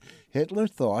occupation, Hitler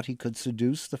thought he could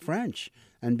seduce the French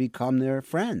and become their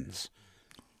friends.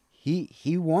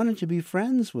 He wanted to be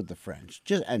friends with the French,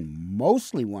 and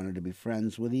mostly wanted to be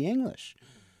friends with the English,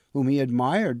 whom he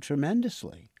admired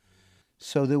tremendously.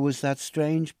 So there was that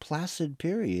strange placid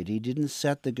period. He didn't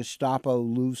set the Gestapo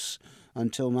loose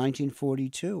until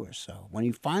 1942 or so, when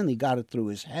he finally got it through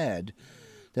his head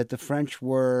that the French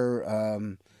were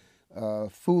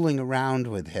fooling around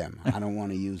with him. I don't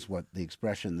want to use the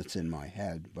expression that's in my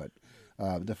head, but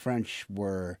the French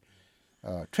were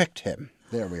tricked him.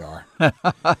 There we are.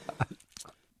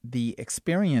 The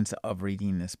experience of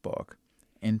reading this book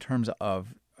in terms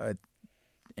of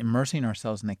immersing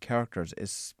ourselves in the characters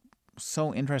is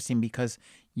so interesting because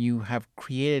you have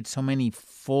created so many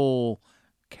full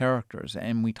characters.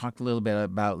 And we talked a little bit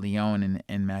about Leon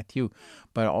and Mathieu,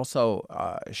 but also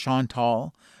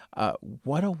Chantal.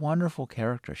 What a wonderful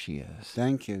character she is.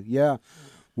 Thank you. Yeah.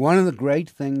 One of the great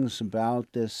things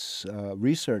about this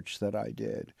research that I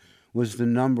did was the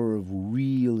number of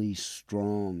really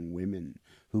strong women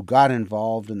who got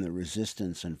involved in the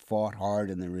resistance and fought hard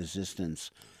in the resistance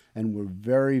and were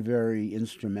very, very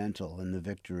instrumental in the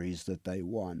victories that they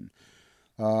won.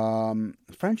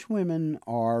 French women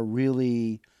are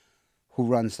really who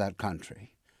runs that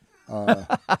country.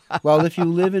 Well, if you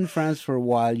live in France for a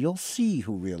while, you'll see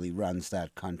who really runs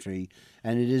that country,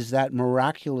 and it is that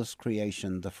miraculous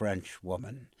creation, the French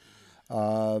woman.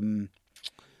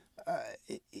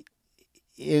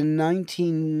 In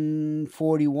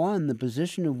 1941, the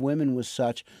position of women was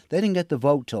such, they didn't get the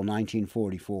vote till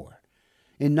 1944.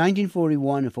 In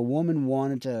 1941, if a woman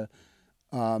wanted to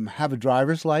have a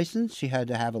driver's license, she had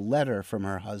to have a letter from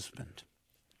her husband,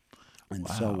 and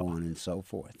so on and so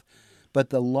forth.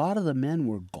 But a lot of the men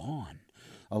were gone.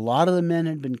 A lot of the men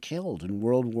had been killed in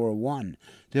World War I.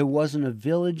 There wasn't a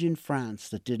village in France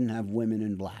that didn't have women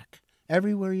in black.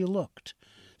 Everywhere you looked.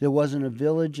 There wasn't a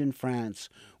village in France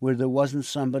where there wasn't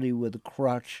somebody with a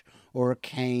crutch or a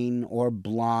cane or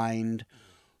blind.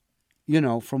 You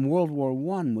know, from World War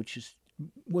I, which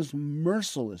was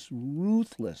merciless,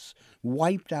 ruthless,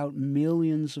 wiped out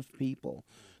millions of people.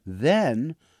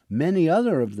 Then many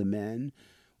other of the men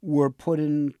were put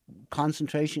in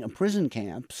prison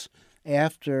camps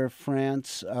after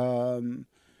France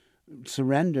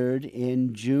surrendered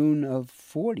in June of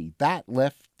 40. That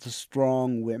left the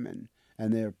strong women,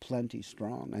 and they're plenty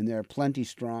strong, and they're plenty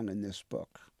strong in this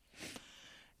book.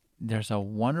 There's a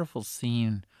wonderful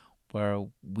scene where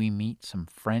we meet some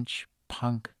French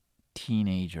punk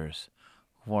teenagers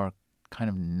who are kind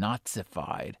of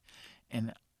Nazified.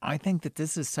 And I think that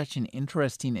this is such an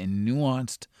interesting and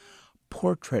nuanced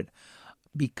portrait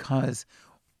because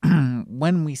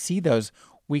when we see those,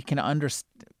 we can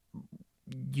understand.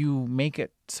 You make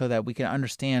it so that we can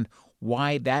understand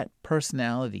why that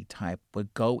personality type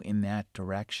would go in that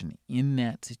direction, in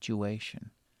that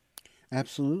situation.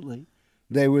 Absolutely.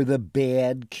 They were the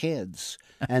bad kids,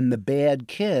 and the bad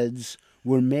kids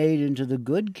were made into the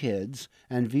good kids,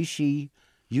 and Vichy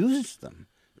used them,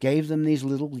 gave them these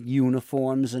little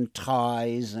uniforms and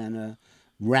ties and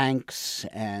ranks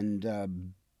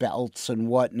and belts and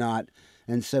whatnot,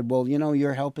 and said, well, you know,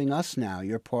 you're helping us now.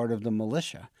 You're part of the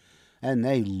militia. And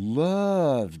they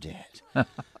loved it.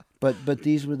 But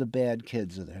these were the bad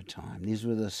kids of their time. These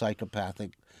were the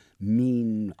psychopathic,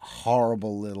 mean,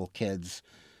 horrible little kids,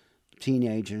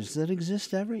 teenagers that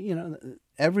exist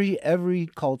every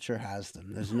culture has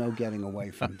them. There's no getting away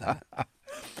from that.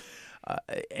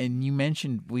 And you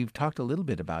mentioned, we've talked a little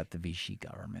bit about the Vichy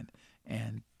government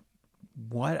and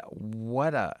what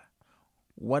a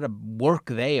work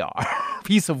they are,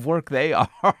 piece of work they are.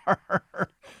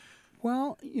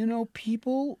 Well,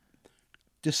 people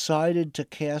decided to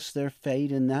cast their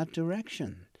fate in that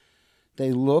direction.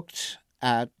 They looked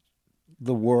at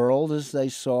the world as they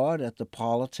saw it, at the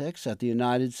politics, at the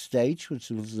United States,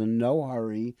 which was in no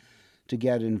hurry to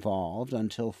get involved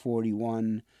until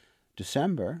 41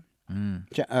 December. And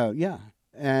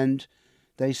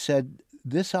they said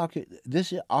this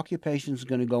occupation is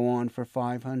going to go on for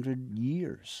 500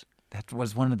 years. That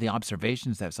was one of the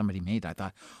observations that somebody made. I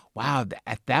thought, wow,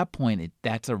 at that point,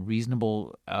 that's a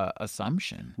reasonable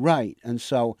assumption. Right. And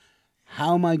so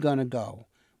how am I going to go?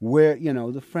 Where,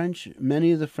 the French,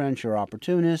 many of the French are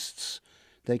opportunists.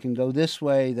 They can go this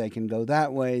way, they can go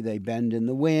that way, they bend in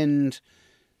the wind.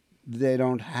 They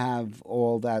don't have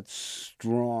all that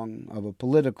strong of a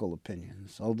political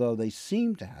opinions. Although they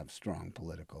seem to have strong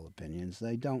political opinions,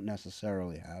 they don't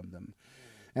necessarily have them.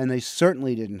 And they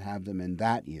certainly didn't have them in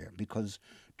that year because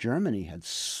Germany had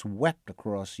swept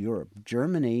across Europe.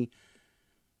 Germany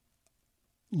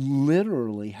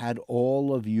literally had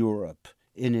all of Europe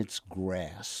in its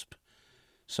grasp.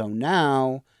 So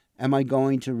now, am I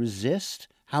going to resist?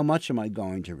 How much am I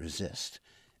going to resist?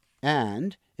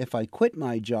 And if I quit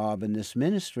my job in this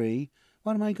ministry,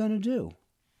 what am I going to do?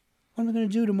 What am I going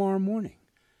to do tomorrow morning?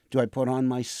 Do I put on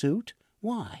my suit?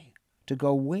 Why? To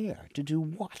go where? To do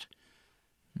what?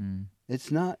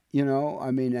 It's not,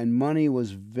 and money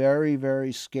was very,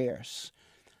 very scarce.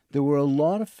 There were a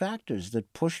lot of factors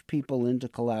that pushed people into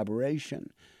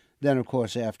collaboration. Then, of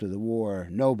course, after the war,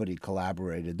 nobody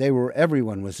collaborated.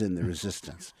 Everyone was in the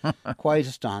resistance. Quite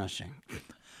astonishing.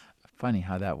 Funny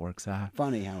how that works out.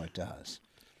 Funny how it does.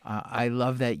 I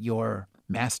love that your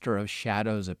Master of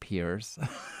Shadows appears.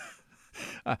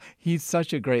 He's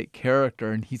such a great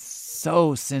character, and he's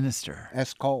so sinister.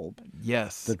 S. Kolb.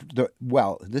 Yes.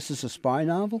 Well, this is a spy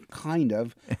novel, kind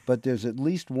of, but there's at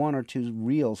least one or two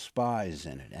real spies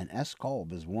in it, and S.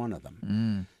 Kolb is one of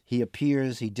them. He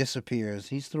appears, he disappears.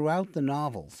 He's throughout the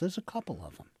novels. There's a couple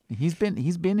of them. He's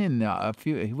been in a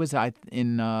few. He was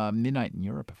in Midnight in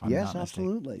Europe, if I'm not mistaken.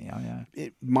 Absolutely. Yeah.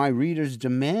 My readers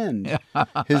demand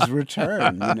his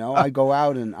return. I go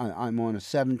out and I'm on a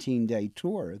 17-day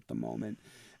tour at the moment,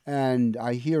 and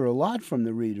I hear a lot from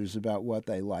the readers about what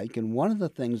they like. And one of the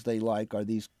things they like are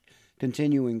these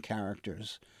continuing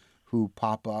characters who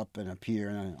pop up and appear,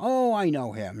 and I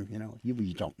know him.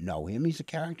 You don't know him. He's a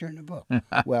character in the book.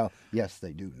 Well, yes,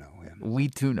 they do know him. We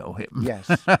do know him. Yes.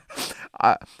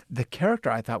 The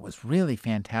character I thought was really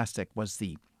fantastic was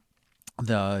the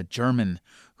German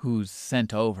who's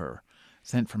sent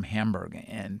from Hamburg.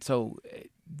 And so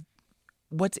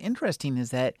what's interesting is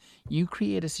that you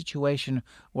create a situation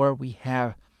where we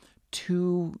have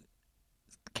two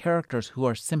characters who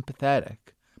are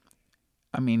sympathetic.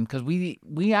 I mean, because we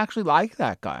actually like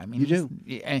that guy. I mean, you do.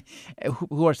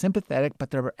 Who are sympathetic, but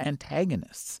they're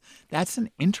antagonists. That's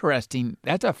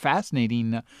a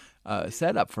fascinating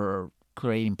setup for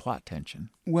creating plot tension.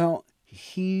 Well,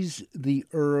 he's the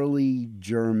early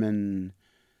German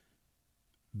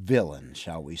villain,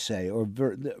 shall we say, or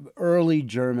the early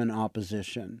German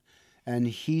opposition. And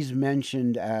he's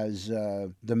mentioned as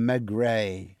the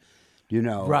Maigret,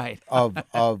 right.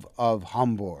 of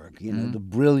Hamburg, the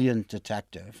brilliant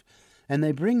detective. And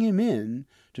they bring him in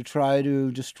to try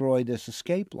to destroy this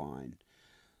escape line.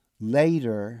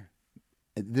 Later,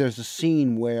 there's a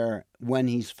scene where when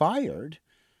he's fired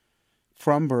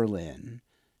from Berlin,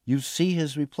 you see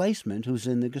his replacement who's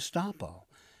in the Gestapo.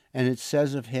 And it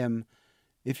says of him,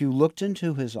 if you looked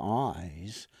into his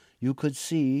eyes, you could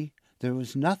see there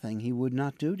was nothing he would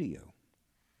not do to you.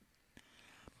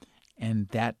 And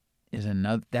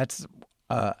that's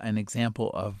an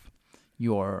example of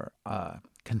your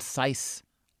concise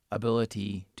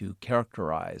ability to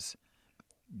characterize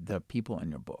the people in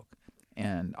your book.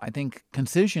 And I think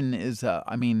concision is,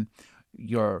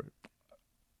 your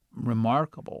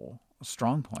remarkable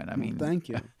strong point. Thank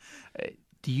you.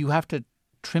 Do you have to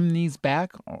trim these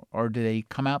back, or do they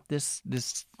come out this?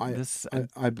 I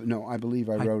believe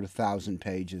I wrote 1,000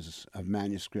 pages of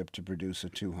manuscript to produce a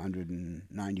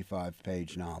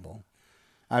 295-page novel.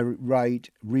 I write,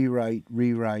 rewrite,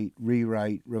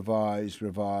 revise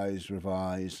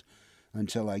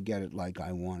until I get it like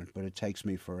I want it. But it takes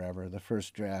me forever. The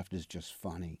first draft is just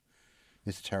funny.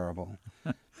 It's terrible.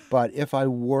 But if I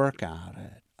work at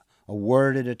it, a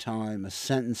word at a time, a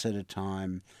sentence at a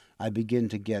time, I begin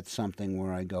to get something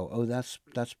where I go, oh, that's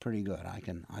pretty good. I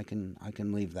can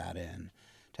leave that in.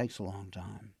 It takes a long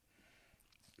time.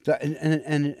 So,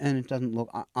 and it doesn't look.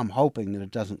 I'm hoping that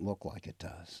it doesn't look like it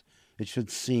does. It should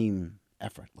seem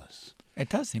effortless. It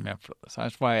does seem effortless.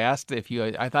 That's why I asked if you.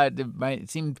 I thought it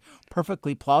seemed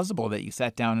perfectly plausible that you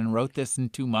sat down and wrote this in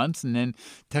 2 months and then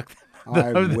took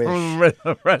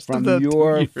the rest of the 2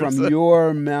 years. From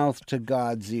your mouth to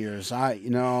God's ears.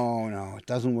 No, it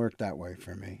doesn't work that way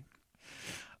for me.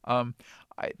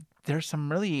 There's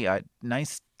some really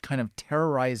nice kind of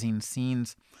terrorizing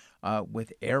scenes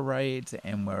with air raids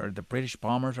and where the British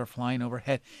bombers are flying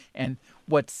overhead. And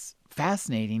what's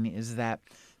fascinating is that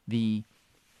the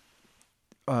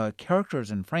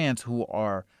characters in France who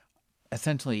are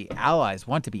essentially allies,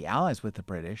 want to be allies with the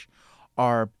British,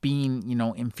 are being,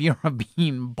 in fear of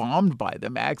being bombed by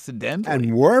them accidentally.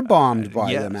 And were bombed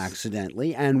by yes. them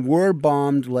accidentally, and were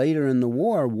bombed later in the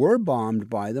war, were bombed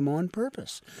by them on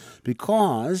purpose.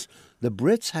 Because the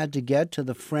Brits had to get to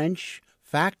the French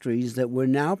factories that were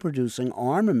now producing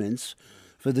armaments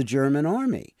for the German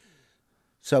army.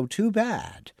 So too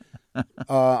bad.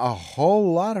 A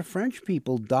whole lot of French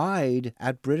people died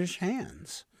at British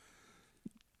hands.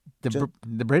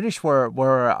 The British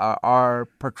are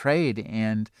portrayed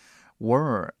and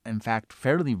were, in fact,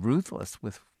 fairly ruthless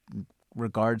with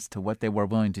regards to what they were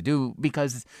willing to do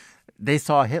because they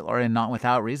saw Hitler, and not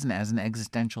without reason, as an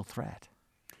existential threat.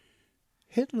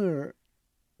 Hitler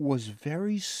was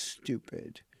very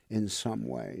stupid in some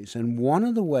ways, and one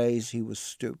of the ways he was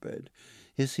stupid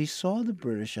is he saw the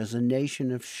British as a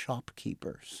nation of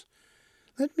shopkeepers.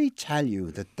 Let me tell you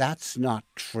that that's not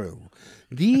true.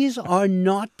 These are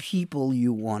not people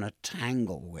you want to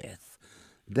tangle with.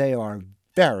 They are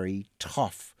very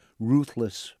tough,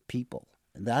 ruthless people.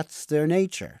 That's their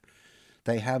nature.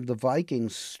 They have the Viking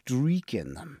streak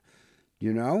in them,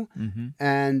 Mm-hmm.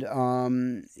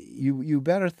 And you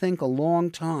better think a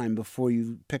long time before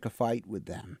you pick a fight with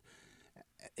them.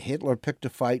 Hitler picked a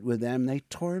fight with them. They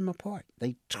tore him apart.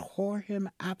 They tore him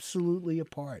absolutely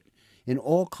apart in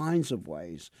all kinds of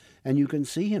ways. And you can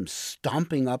see him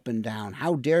stomping up and down.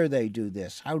 How dare they do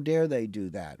this? How dare they do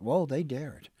that? Well, they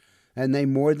dared. And they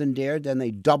more than dared. Then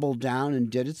they doubled down and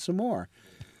did it some more.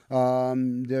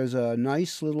 There's a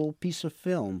nice little piece of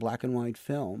film, black and white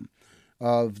film,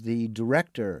 of the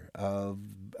director of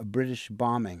a British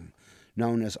bombing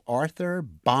known as Arthur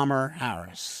Bomber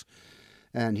Harris.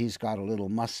 And he's got a little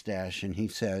mustache, and he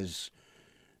says,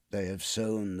 "They have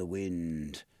sown the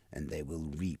wind, and they will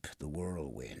reap the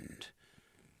whirlwind."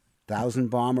 1,000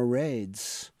 bomber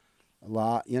raids. A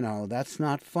lot, that's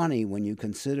not funny when you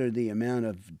consider the amount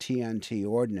of TNT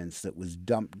ordnance that was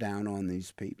dumped down on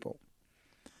these people.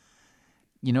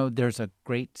 There's a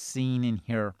great scene in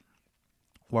here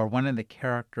where one of the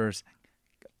characters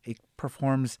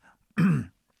performs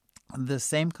the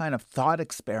same kind of thought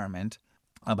experiment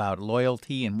about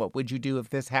loyalty and what would you do if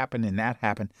this happened and that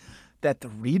happened that the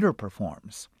reader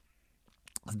performs.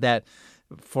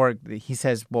 He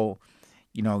says, well,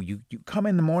 you come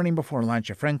in the morning before lunch,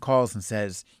 your friend calls and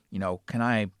says, can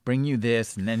I bring you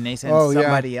this? And then they send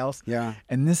somebody else. Yeah.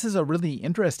 And this is a really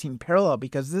interesting parallel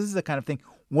because this is the kind of thing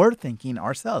we're thinking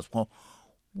ourselves. Well,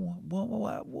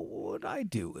 what would I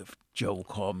do if Joe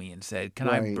called me and said, can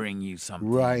I bring you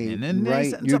something? Right. And then they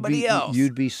send somebody else.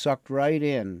 You'd be sucked right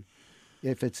in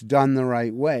if it's done the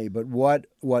right way. But what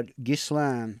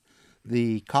Ghislain,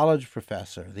 the college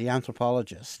professor, the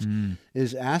anthropologist,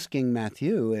 is asking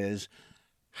Mathieu is,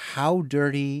 how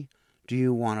dirty do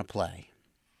you want to play?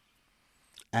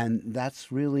 And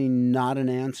that's really not an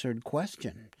answered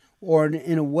question. Or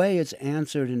in a way, it's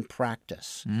answered in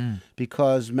practice.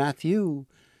 Because Mathieu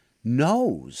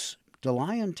knows, de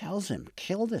Lion tells him,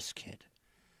 kill this kid.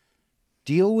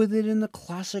 Deal with it in the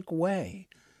classic way.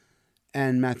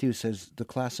 And Mathieu says, the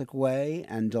classic way,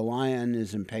 and de Lion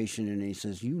is impatient and he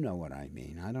says, you know what I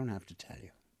mean. I don't have to tell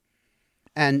you.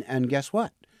 And guess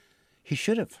what? He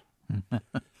should have.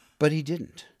 But he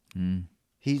didn't.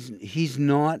 He's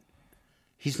not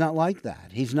like that.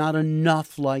 He's not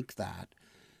enough like that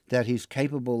he's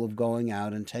capable of going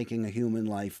out and taking a human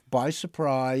life by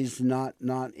surprise, not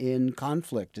in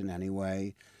conflict in any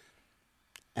way.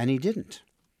 And he didn't.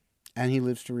 And he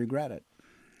lives to regret it.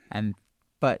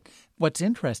 But what's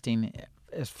interesting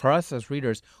is for us as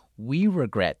readers, we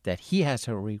regret that he has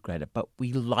to regret it, but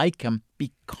we like him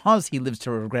because he lives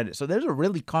to regret it. So there's a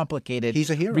really complicated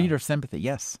He's a hero. Reader sympathy.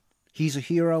 Yes. He's a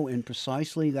hero in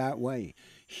precisely that way.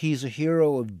 He's a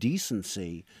hero of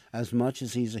decency as much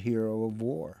as he's a hero of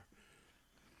war.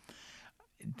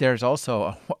 There's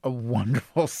also a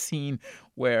wonderful scene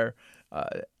where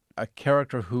a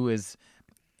character who is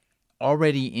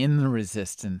already in the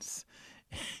resistance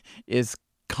is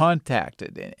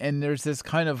contacted, and there's this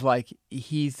kind of like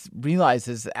he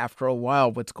realizes after a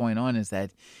while what's going on is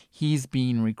that he's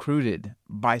being recruited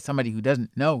by somebody who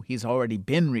doesn't know he's already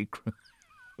been recruited.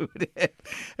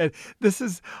 And this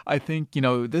is, I think,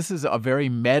 this is a very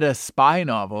meta spy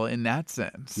novel in that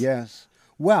sense. Yes.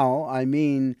 Well, I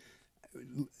mean,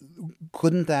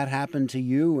 couldn't that happen to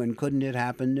you, and couldn't it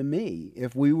happen to me?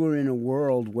 If we were in a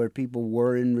world where people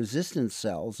were in resistance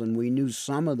cells, and we knew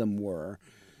some of them were,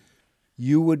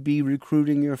 you would be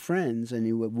recruiting your friends, and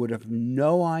you would have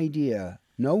no idea,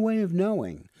 no way of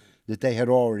knowing that they had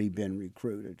already been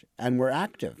recruited and were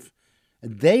active.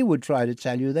 They would try to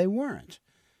tell you they weren't.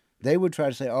 They would try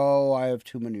to say, "Oh, I have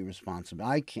too many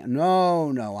responsibilities. I can't.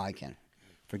 No, I can't."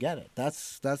 Forget it.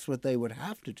 That's what they would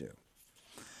have to do.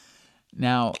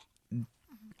 Now,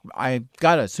 I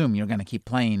got to assume you're going to keep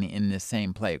playing in this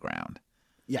same playground.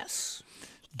 Yes.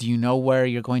 Do you know where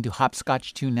you're going to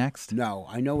hopscotch to next? No,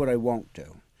 I know what I won't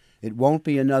do. It won't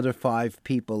be another 5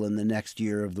 people in the next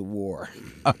year of the war.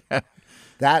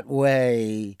 That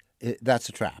way, that's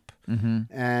a trap. Mm-hmm.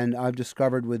 And I've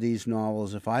discovered with these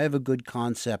novels, if I have a good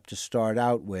concept to start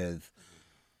out with,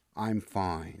 I'm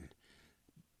fine.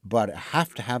 But I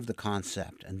have to have the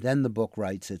concept, and then the book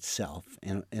writes itself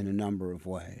in a number of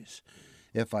ways.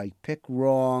 If I pick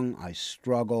wrong, I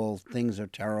struggle, things are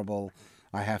terrible.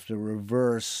 I have to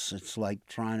reverse. It's like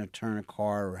trying to turn a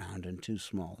car around in too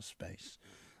small a space.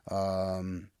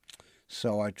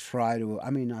 So I try to,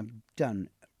 I've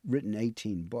written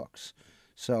 18 books.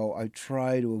 So I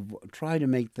try to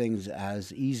make things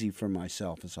as easy for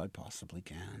myself as I possibly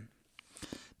can.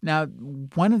 Now,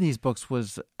 one of these books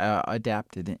was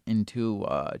adapted into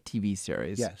a TV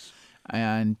series. Yes.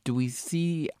 And do we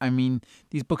see,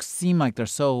 these books seem like they're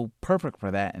so perfect for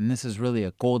that, and this is really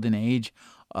a golden age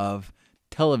of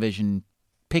television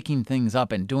picking things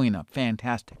up and doing a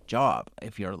fantastic job,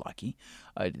 if you're lucky.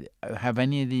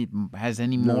 Has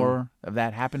any more of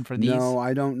that happened for these? No,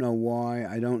 I don't know why.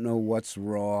 I don't know what's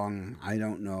wrong. I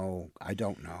don't know. I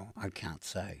can't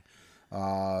say.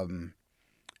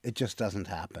 It just doesn't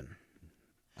happen.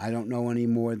 I don't know any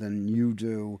more than you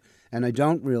do, and I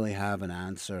don't really have an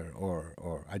answer,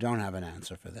 or I don't have an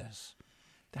answer for this.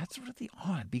 That's really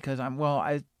odd because as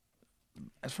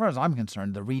far as I'm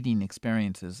concerned, the reading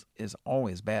experience is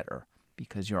always better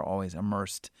because you're always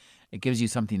immersed. It gives you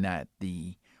something that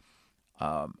the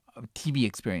TV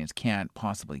experience can't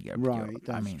possibly give you. Right,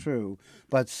 that's true.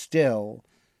 But still,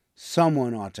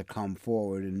 someone ought to come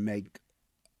forward and make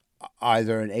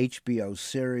either an HBO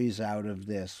series out of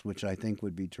this, which I think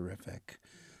would be terrific.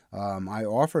 I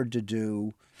offered to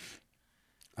do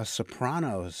a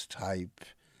Sopranos type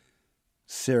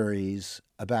series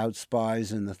about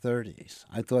spies in the 30s.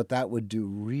 I thought that would do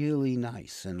really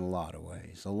nice in a lot of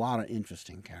ways. A lot of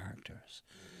interesting characters.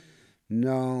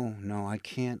 No, I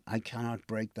can't. I cannot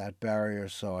break that barrier,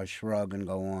 so I shrug and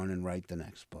go on and write the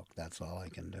next book. That's all I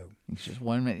can do. It's just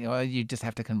 1 minute. You just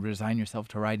have to resign yourself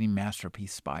to writing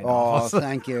masterpiece spy novels. Oh,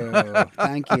 thank you.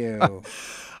 Thank you.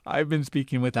 I've been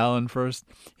speaking with Alan Furst.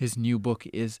 His new book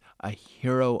is A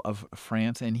Hero of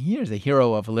France, and he is a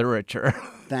hero of literature.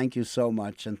 Thank you so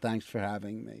much, and thanks for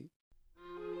having me.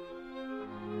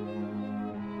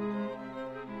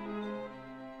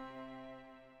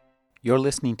 You're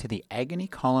listening to the Agony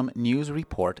Column News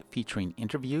Report featuring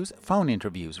interviews, phone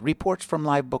interviews, reports from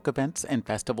live book events and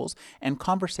festivals, and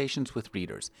conversations with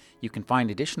readers. You can find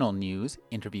additional news,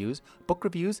 interviews, book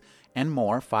reviews, and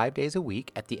more 5 days a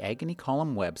week at the Agony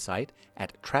Column website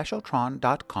at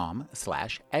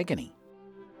trashotron.com/agony.